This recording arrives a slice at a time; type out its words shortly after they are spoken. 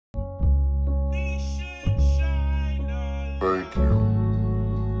thank you.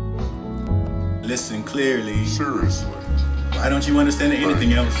 Listen clearly. Seriously. Why don't you understand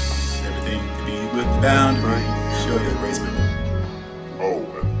anything else? Everything could be with the boundary. Show your grace, but Oh,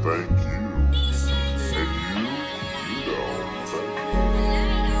 and thank you. And you don't.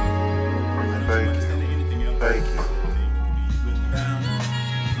 Thank you. Thank you.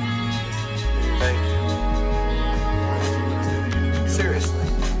 Thank you. Seriously.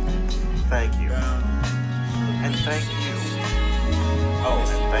 Thank you. And thank you. Oh,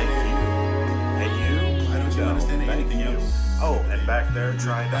 and thank you. And you? Why don't you understand Thank anything you. else? Oh, and back there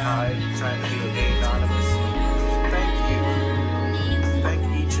trying to hide, trying to be anonymous. Thank you. Thank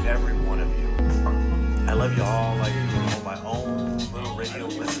each and every one of you. I love you all like you know my own little radio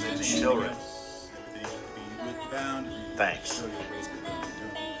listening children. Thanks.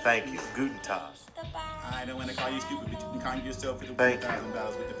 Thank you. Guten Tag. I don't want to call you stupid, but you can calm yourself for the Thank you.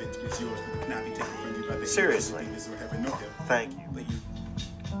 $1,000 with the victory is yours, but cannot be taken from you by the Seriously. angels of heaven nor hell. Thank you. But you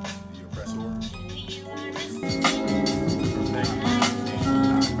oppressor.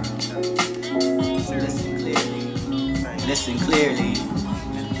 Listen clearly. Thank you. Listen clearly.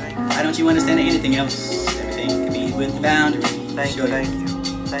 And thank you. Why don't you understand anything else? Everything can be with the boundary. Thank Show you. your- Thank you.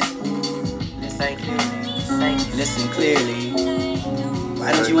 Thank you. Listen Thank you. clearly. Thank you. Listen clearly.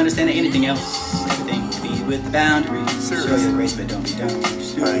 Why don't you understand anything else? Everything can be with the boundary. Show Seriously. your grace, but don't be dumb.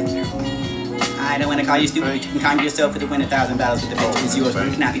 Thank you. I don't want to call you stupid, but you can calm yourself for the win $1,000 with the victory is yours, but it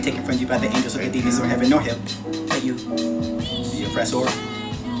thank cannot be taken from you by the angels or the demons or heaven nor hell. But you, the oppressor,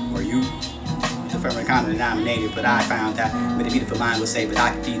 or you, the firm common denominator. But I found that with a beautiful mind will say, but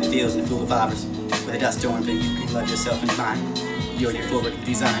I can feed the fields and fool the fathers. With a dust storm, then you can love yourself and mind. You're your full work of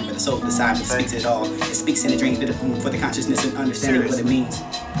design, but the soul of the sign speaks it all. It speaks in the dreams, but for the consciousness and understanding what it means.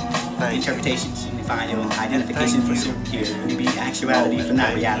 Thank you. Interpretations, and you find your identification for Thank you. here. You be actuality Oh, for not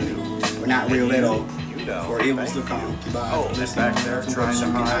thank reality. you. We're not real at all. You know. For it was Thank the calm. you. Goodbye. Oh, and back there trying to hide,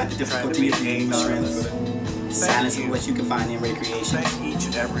 the trying to difficulty be of being the strength anonymous. for the silence you. of what you can find in recreation. Thank each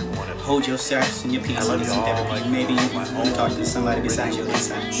and every one of you. Hold your search and your peace I and love you listen to all everything. like Maybe you my want to talk to somebody own besides your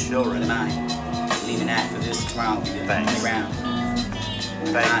inside. children. But mine. Leaving that for this round on Thanks. the ground.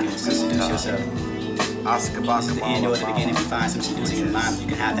 Thank you. Anonymous, introduce yourself. Oscar This is the end or the beginning. If you find some seducing in the mind, you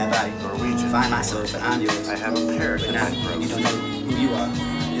can have that body. Norwegian. Find my soul, but I'm yours. I have a parrot But in now my you throat. don't know who you are.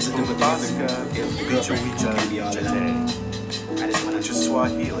 This is the book Baska, of your girlfriend who can be all alone. I just want to Just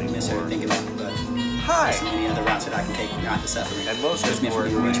Swahili. miss her and think about it, but Hi. there's so many other routes that I can take without the suffering. And most It's meant for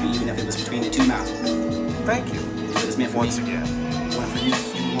you to reach me, even if it was between the two mountains. Thank you. But it's meant for Once me. again. One for you,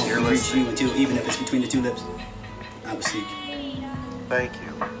 one You're for reach listening. you until, even if it's between the two lips, I will seek. Thank you.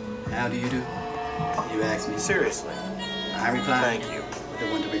 How do you do? You ask me. Seriously. I reply. Thank you. The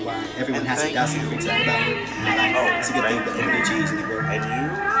wondering why. Everyone And has to thank doubts and you. freaks out about it. My life. Oh, It's a good thing, thank but you. every day change and they grow. And you?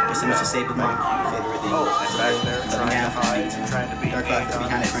 There's so much to say with my favorite things. Oh, and back there So trying now, to hide, trying to be dark life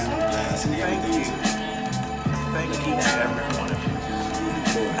behind the crown of glass and Thank you. everything. Thank each and every one of you. Moving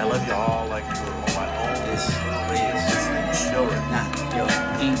forward. I love you all like you were my own This little radio listening children. Not your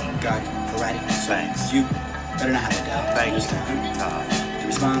ink guardian for writing. So Thanks. you better not have a doubt. Thank you. Understand? Guten Tag. The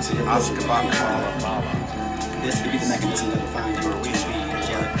response to your Oscar will will be Bacala Mala. This could be the mechanism that will find you to be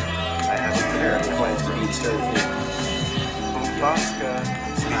angelic. I have a There parrot are in my calls to be throat. disturbed for Baska,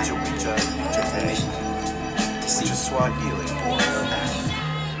 Wicha Wicha Wicha information. To see which is Swahili your for passion,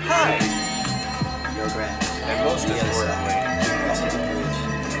 Hi. your grasp. And most The other importantly, side, crossing the bridge.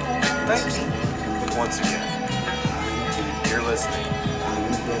 thank you. Once again, you're listening to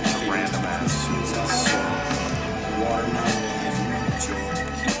Random Ass Susan. Watermelon life and joy.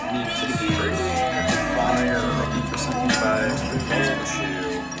 Keep me for the game. Fire, looking for something By by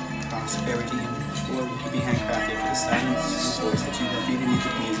Shoe. prosperity and joy. You could be handcrafted for the silence and voice that you are feeding me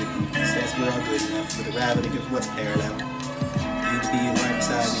with music. And says we're all good enough for the rabbit of what's parallel. You to be right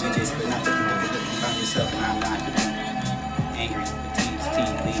beside me, Jason, but not looking at you find yourself, and I'm not angry.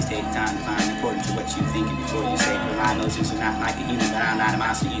 But please take time to find importance of what you're thinking before you say, well, my emotions are not like a human, but I'm not a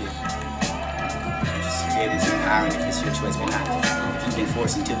monster either. It's creative and empowering if it's your choice, but not if you've been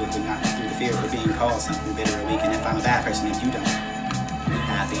forced into it, but not through the fear of being called something bitter or weak. And if I'm a bad person, if you don't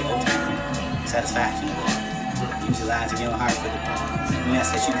have the ultimate satisfaction of utilizing your heart for the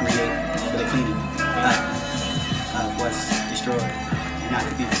mess that you create, for the cleaning up of what's destroyed and not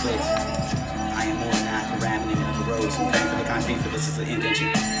to be replaced. I am more than not the ravening of a rose and praying for the concrete, for this is an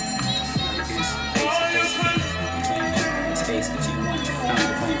indention. Space between you and the space that you want to come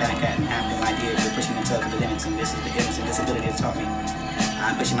to point back at and have no idea if you're pushing yourself to the limits, and this is the difference and disability has taught me.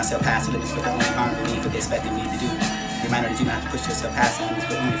 I'm pushing myself past the limits for the only harm to me, for they expected me to do. Reminder that you don't have to push yourself past the limits,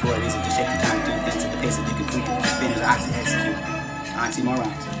 but only for a reason. To take the time to do things at the pace that you can complete. Finish, execute.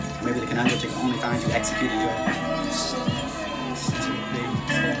 Oxymorons. Maybe the conundrum can only find you executing your too big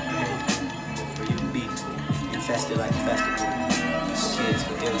step ahead for you to be infested like a festival. Kids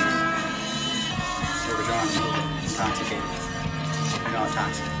with illness, overdrawn, intoxicated, and all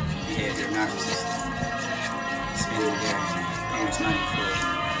toxic behavior, narcissists, spending their parents' money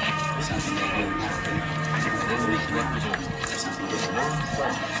for something they really not, they will make you up for something different.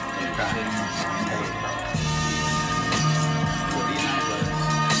 Their pride, their integrity, will be not was.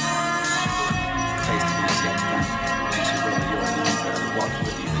 The place to be is yet to come. You should really, you are alone for others walking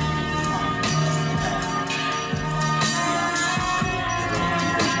with you on the path.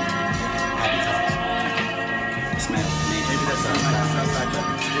 Smell, maybe that sunlight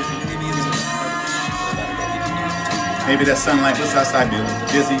Maybe that sunlight was outside building,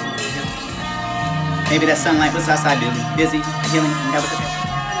 busy. Maybe that sunlight was outside building, busy, healing, that was the pair.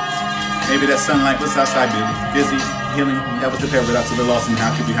 Maybe that sunlight was outside building, busy, healing, that was the paradox of the lost, and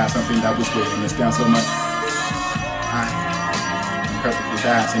how could we have something that was weighing us down so much? I'm perfectly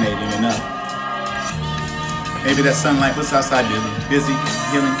fascinating enough. Maybe that sunlight was outside building, busy,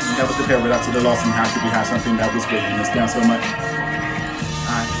 healing, that was the paradox of the lost, and how could we have something that was weighing us down so much?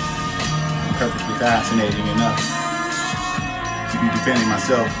 I'm perfectly fascinating enough to be defending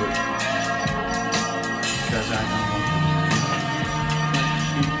myself, but because I don't want to.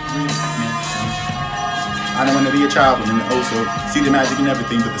 I don't want to be a child and also see the magic in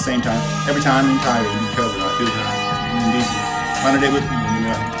everything, but at the same time, every time I'm tired because I feel tired. Indeed, one day with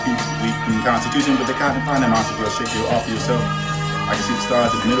weak in constitution, but they can't find that monster will shake you off yourself. I can see the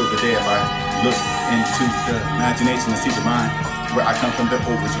stars in the middle of the day if I look into the imagination and see the mind where I come from, the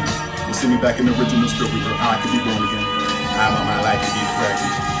origin. Will send me back in the original story where I could be born again. I want my life to be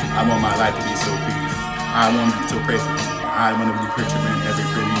practiced. I want my life to be so peace. I want to be so grateful. I want to be pictured in every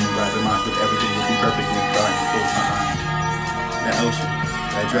pretty rise of mind, but everything will be perfect when I close my eyes. That ocean,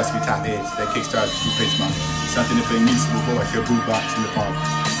 that dress me top edge, that kickstart to replace mine. Something to play music with, like a boot box in the farm.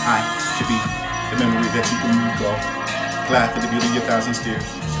 I could be the memory that you can recall. Glad for the beauty of 1,000 stairs,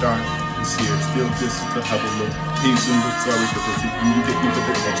 stars and sears. Still just a hubble look. Peace and look sorry for this. And you get me for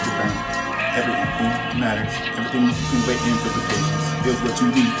the extra pound. Everything matters. Everything you can wait in for the patience. Feel what you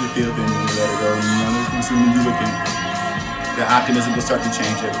need to feel, then you let it go. And none of consuming you again. The optimism will start to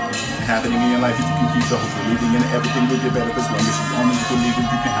change everything. Happening in your life if you can keep the hope. Believing in everything will get better as long as you only believe it,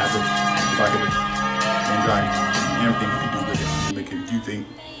 you can have it. Provocative, anxiety, everything you can do with it. Make it you think.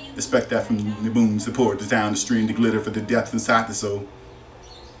 Expect that from the boom, support, the sound, the stream, the glitter for the depth inside the soul.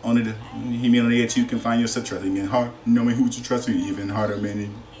 Only the humility that you can find yourself trusting in heart, knowing who to trust you, even harder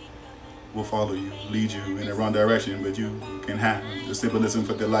men will follow you, lead you in the wrong direction, but you can have the symbolism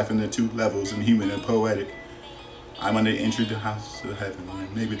for the life in the two levels, and human and poetic. I want to enter the house of heaven,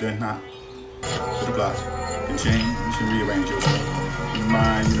 and maybe they're not. For the block can change, you should rearrange yourself. Your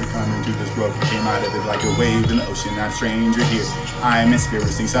mind, you come into this world, you came out of it like a wave in the ocean, not stranger here. I am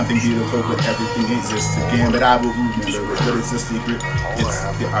experiencing something beautiful, but everything exists again, but I will remember it. But it's a secret, it's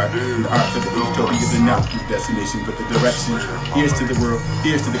the art for the utopia, the not the destination, but the direction. Here's to the world,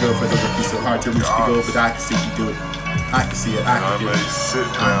 here's to the goal for the rookie, so hard to reach the goal, but I can see you do it. I can see it, I can feel it,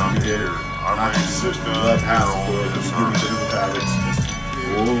 I can do it. I can love house for the beauty of the pirates.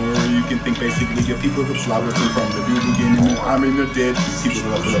 Or you can think basically of people with flowers and from the beginning. I mean the dead. People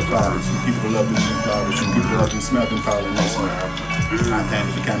love to love flowers. People love them in flowers. And people love them smell them pollination. I plan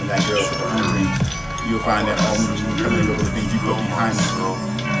to be kind of that girl for the own dreams. You'll find that all moving coming over the things you put behind you.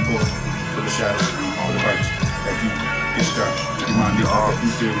 Or for the shadow, for the parts that you get started. Remind me of what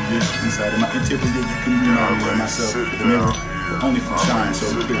you feel inside of my interior. You can remind me of myself for the mirror. Only from shine so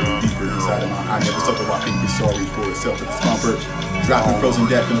clearly deeper inside of my eye. Never suffer while being sorry for itself. It's small bird, dropping frozen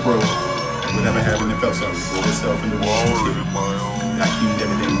death in the road. Whatever having it felt sorry for itself in the world. I cleaned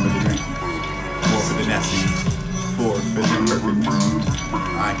everything for the drinking, more for the nasty, for the imperfectness.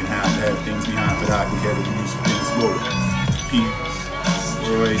 I can have things behind that I can carry the use of things forward. Peace,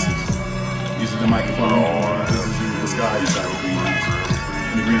 oasis. Using the microphone, this is the sky inside the greenhouse.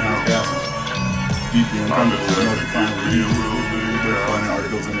 In the greenhouse gases. Deeply uncomfortable, no defined review. Finding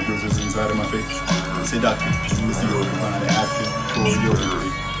articles and the bruises inside of my face. Seductive, this is your divine advocate for your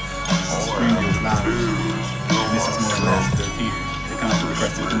injury. Spring your flowers. And this is more or less the tears. They come to the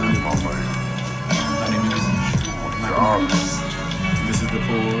crested moon. My name is This is the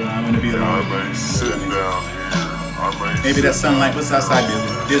poor, I'm gonna be alone. Maybe that sunlight was outside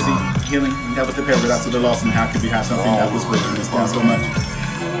building, dizzy, healing. That was the paradox of the lost, and how could we have something that was breaking us down so much?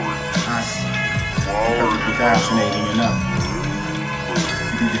 Perfectly fascinating enough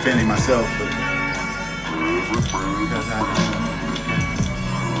to be defending myself, but because I don't know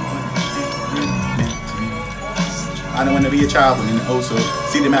what it really meant to me. I I don't want to be a child and also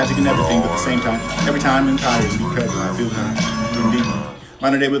see the magic in everything, but at the same time, every time I'm tired because I feel kind of deep.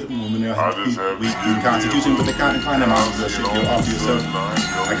 Modern day with women, weak in constitution, but they can't find them out of shit you off yourself.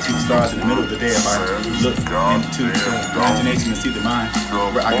 I can see the stars in the middle of the day if I look into the imagination and see the mind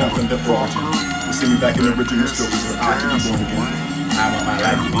where I come from, the origin. You see me back in the original story where I can be born again. I want my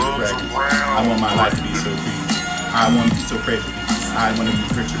life to be correct. I want my life to be so free. I want to be so prayerful. I want to be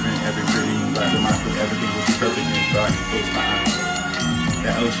picturing every pretty life in my foot. Everything will be perfect if I can close my eyes.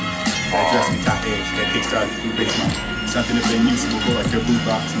 That ocean, that dress me top edge, that kickstarted through basement. Something that's been useful for like your boot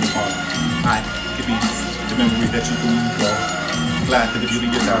box in the park. I could be the memory that you can recall. Fly to the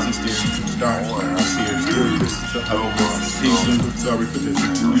beauty of 1,000 stars. I'm serious, still crystal to hover. Peace and sorry for this.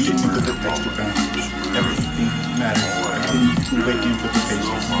 You hit me for the extra pound. Everything matters. Everything you can wait in for the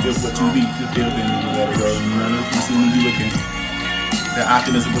patience. Feel what you need to feel, then you let it go. None of you see you again. The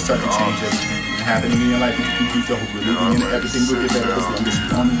optimism will start to change everything. Happening in your life, you can keep the hope. Believing in everything will get better as long as you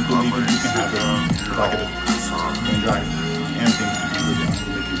only believe it, you can have it. Provocative. And drive everything you can do to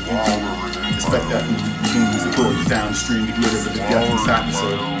make it easy. Respect that moves the chords downstream, the glitter of the death inside the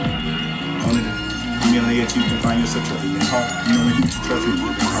soul. Only the humiliate you can find yourself trouble in heart. Knowing who to trust you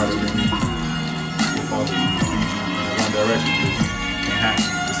will be harder than you. Will follow you, lead you in one direction. Can happen.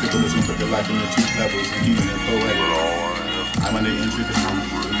 The symbolism of your life in the two levels, and human and poetic. I want to enter the time.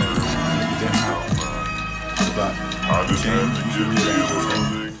 I want to get that high. But change your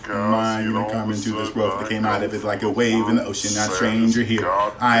mind and come into this world that came out of it like a wave in the ocean. Not stranger here.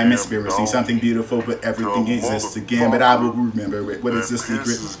 I am experiencing something beautiful, but everything exists again. But I will remember it. What is the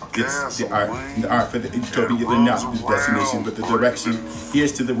secret? It's the art for the utopia, not the destination, but the direction.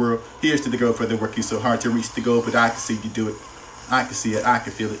 Here's to the world. Here's to the girl for the working so hard to reach the goal. But I can see you do it. I can see it. I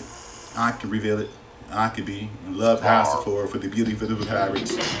can feel it. I can reveal it. I could be in love house for the beauty for the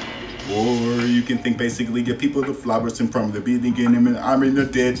pirates. Or you can think basically give people the flowers and from the beginning. I'm in the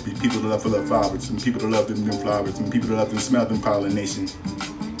dead. People that love flowers and people that love them new flowers and people that love them smell them pollination.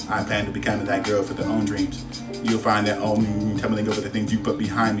 I plan to become that girl for their own dreams. You'll find that only tumbling over the things you put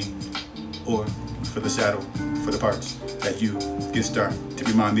behind me. Or for the shadow, for the parts that you can start to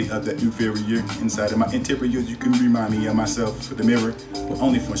remind me of that inferior inside of my interior. You can remind me of myself for the mirror, but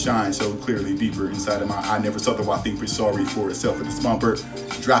only for shine so clearly deeper inside of my eye. Never saw the wild thing be sorry for itself, for the small bird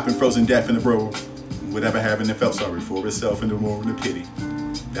dropping frozen death in the road, whatever having it felt sorry for itself, and the more the pity.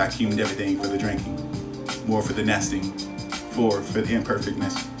 Vacuumed everything for the drinking, more for the nesting, for the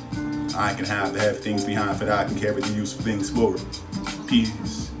imperfectness. I can have things behind for that I can carry the useful things forward.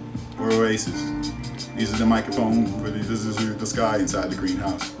 Peace or oasis. These are the microphone for this is the sky inside the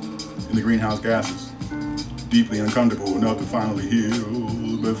greenhouse. And the greenhouse gases. Deeply uncomfortable enough to finally heal,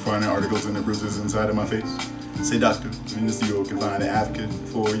 but finding articles and the bruises inside of my face. Seductive, and this you can find an advocate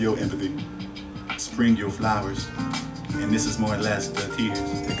for your empathy. Spring your flowers. And this is more or less the tears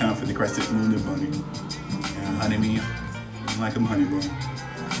that come from the crescent moon and bunny. And honey me like a honey bun.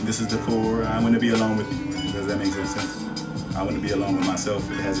 And this is the four, I want to be alone with you. Does that make sense? I want to be alone with myself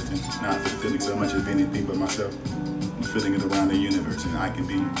for the hesitance, not for the feeling so much of anything but myself. I'm feeling it around the universe, and I can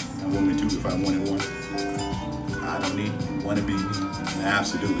be a woman too if I wanted one. I don't want to be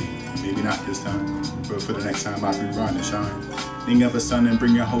absolutely, maybe not this time, but for the next time I rerun and shine. Think of a sun and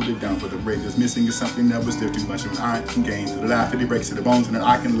bring it, hold it down for the break. That's missing is something that was still too much, and I can gain to the laugh, it breaks to the bones, and then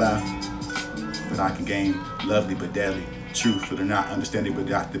I can laugh. But I can gain lovely but deadly. Truth for the not understanding, but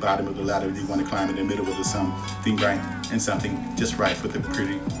at the bottom of the ladder, you want to climb in the middle of the something right and something just right for the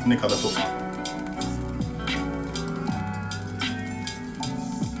pretty and the colorful art.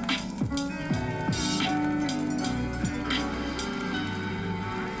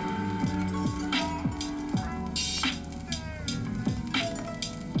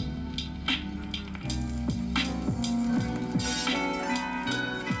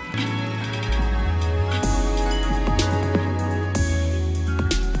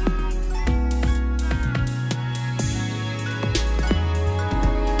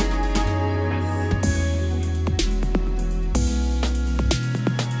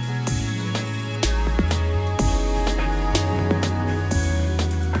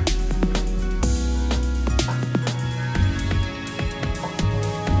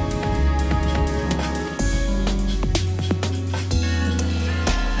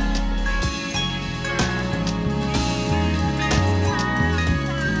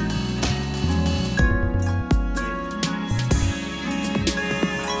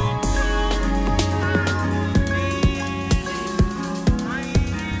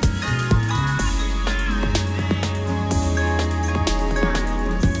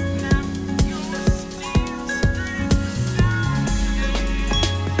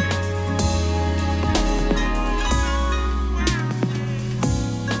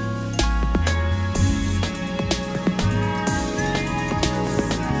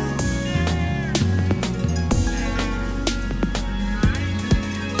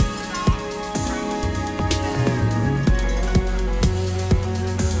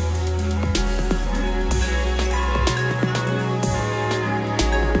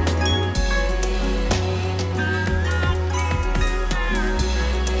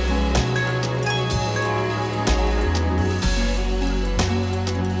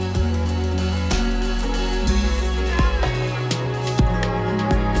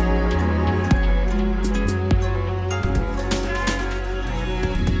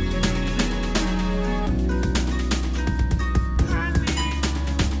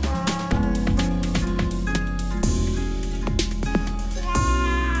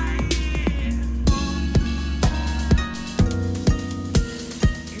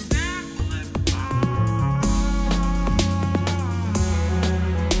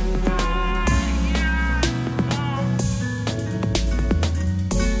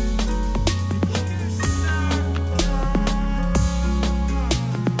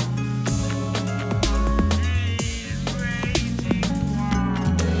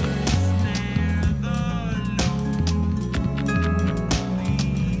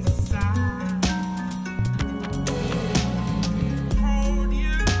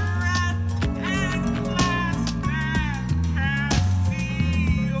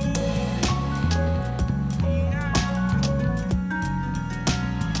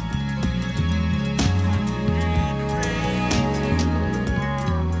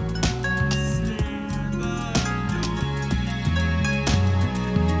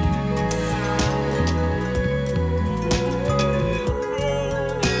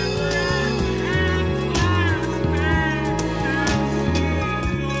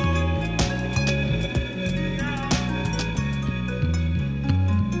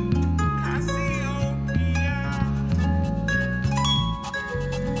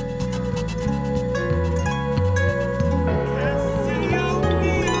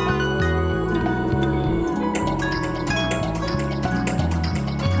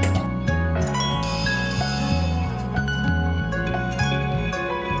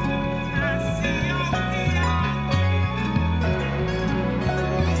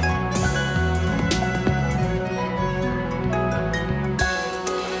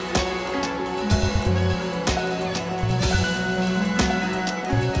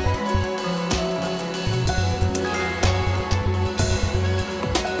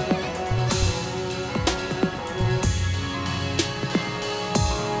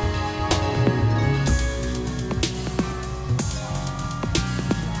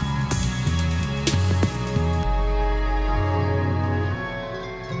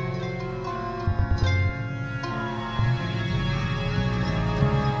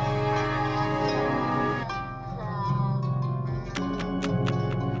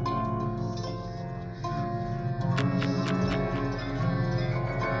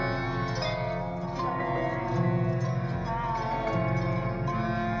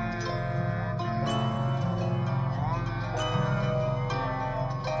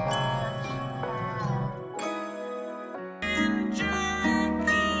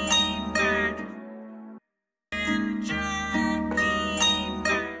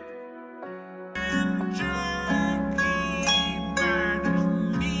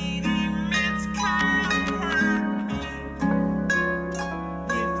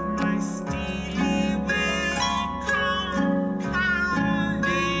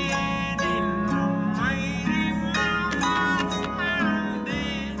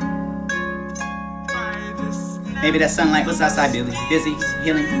 Maybe that sunlight was outside busy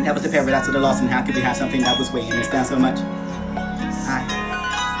healing. That was the paradox of the lost, and how could we have something that was weighing us down so much? I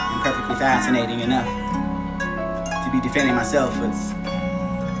am perfectly fascinating enough to be defending myself with,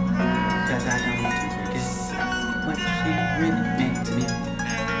 because I don't want to forget what she really meant to me.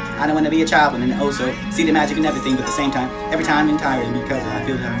 I don't want to be a child when an also see the magic in everything, but at the same time, every time I'm tired because I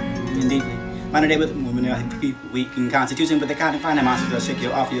feel tired and deeply. Modern day with women weak in constitution, but they can't find that monsters that'll shake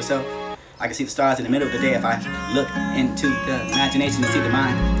you off of yourself. I can see the stars in the middle of the day if I look into the imagination and see the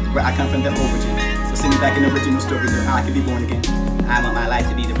mind where I come from, the origin. So send me back an original story so I can be born again. I want my life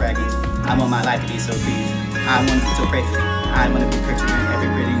to be the fragrance. I want my life to be so pleased. I want it so perfect. I want to be picturing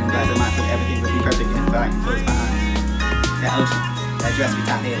every pretty glass of mine so everything will be perfect if I close my eyes. That ocean, that dress with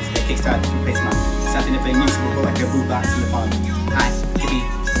top heads, that kickstart to replace mine. Something that brings music will go like a boot box in the palm. I could be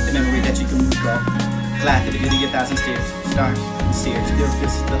the memory that you can recall. Glad for the beauty of 1,000 stairs, stars, and sears. Still, this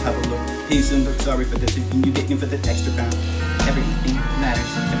is the hubble look. He's soon look sorry for this. You get in for the extra pound. Everything matters.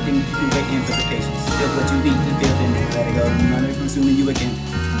 Everything you can wait in for the patience. Feel what you eat and feel then let it go. None of consuming you again.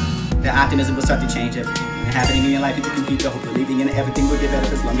 The optimism will start to change everything. And happening in your life if you can keep the hope, believing in everything will get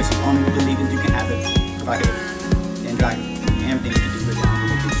better as long as you only believe it. You can have it. Provocative and dry. Everything you can do with down.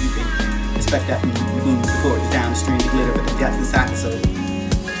 You can expect that from you. The boom, support is down the stream. The glitter for the depth inside the soul.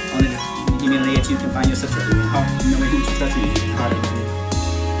 Only humiliate you can find yourself struggling hard. Knowing who to trust you and harder than you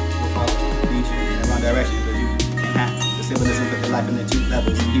will follow, lead you in the wrong direction, but you can't have the symbolism for the life in the two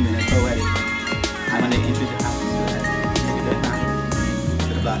levels, human and poetic. I want to enter the house so that maybe the time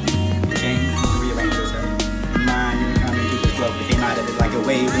for the block, the change, to rearrange yourself. Mind you come into this world, but came out of it like a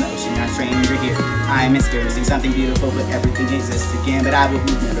wave in the ocean. I'm stranger here. I am experiencing something beautiful, but everything exists again. But I will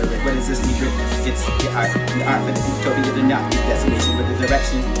remember it. What is this secret? It's the art for the utopia, the not the destination, but the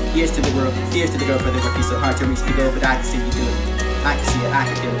direction. Here's to the world, here's to the girl, for the work be so hard to reach the goal, but I can see you do it. I can see it, I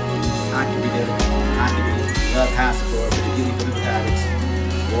can feel it, I can rebuild it, I can read it. Love has the floor for the beauty for the habits.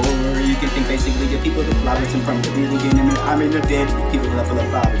 Or you can think basically the people the flowers and from the really beginning. I mean the dead people love full of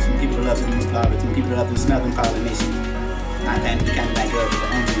flowers, and people love them flowers, and people love them smelling pollination. I plan to be kind of that girl for the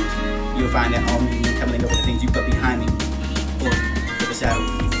own dreams. You'll find that only coming over the things you put behind me, or for the shadow,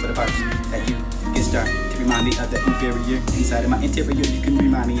 for the parts that you get started to remind me of the inferior inside of my interior. You can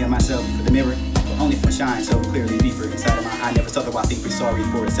remind me of myself for the mirror, but only for shine so clearly deeper inside of my eye. Never saw the wild thing be sorry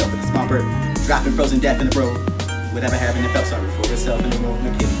for itself, but the small bird dropping frozen death in the road without ever having it felt sorry for itself in the road.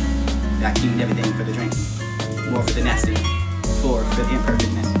 No kidding. That keeping everything for the drinking, more for the nasty, for the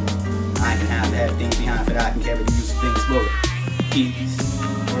imperfectness. I can have things behind, but I can carry the use of things forward. Keys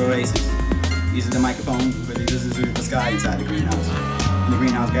or oasis. These are the microphones, but this is the sky inside the greenhouse. And the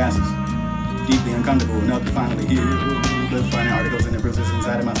greenhouse gases. Deeply uncomfortable enough to finally hear the finding articles and the bruises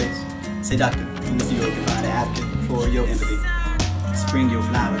inside of my face. Say, doctor, in this you can find an advocate for your empathy. Spring your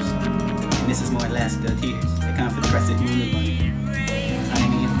flowers. And this is more or less the tears that come for the rest of human money. I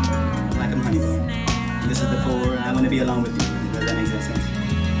mean, like a honeymoon. And this is the poor, I want to be alone with you. Does that make sense?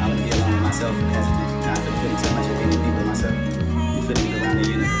 I want to be alone with myself and hesitant, not for putting so much of any people myself. You're fitting around the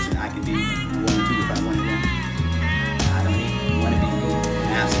universe, and I can be one or two if I want to one. I don't even want to be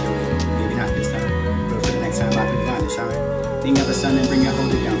absolutely, maybe not this time, but for the next time I can find a shine. Think of the sun and bring it,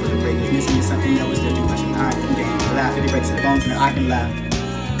 hold it down for the greatness. Missing is something that was still too much, and I can gain. The laugh, it breaks the bones, and I can laugh.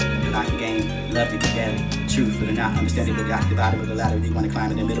 I can gain, love to be deadly. Truth for the not understanding, but the bottom of the ladder. You want to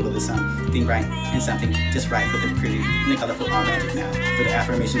climb in the middle of the sun. Think right and something just right for the pretty and the colorful all magic now. For the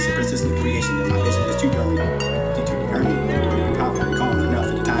affirmations of persistent creation that my vision is too yearning, to confident, calm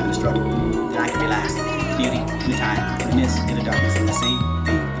enough for the time and the struggle. That I can relax. Beauty in the time, in the mist, in the darkness, and the same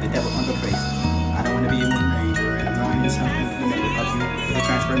thing for the devil on the place. I don't want to be a moon ranger, and I'm knowing something in the middle of you for the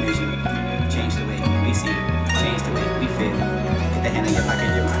transformation. Change the way we see, change the way we feel. Get the hand in your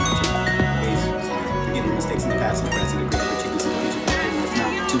pocket, your mind. Forgetting mistakes in the past and the present, the great opportunities in the future. It's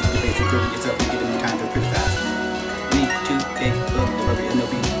not too late to prove yourself and give them time to criticize. Me too, they love the worry of no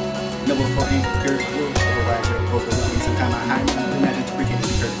beat. Noble for anchor, will override your overwhelming. Sometimes I hide, imagine to pretend to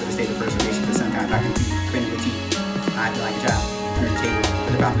be hurt for the state of preservation. But sometimes I can be grinning with teeth. I feel like a child, under the table,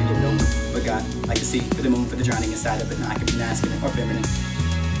 for the property of no one but God. Like the sea, for the moon, for the drowning inside of it. Now I can be masculine or feminine.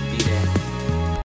 Be there.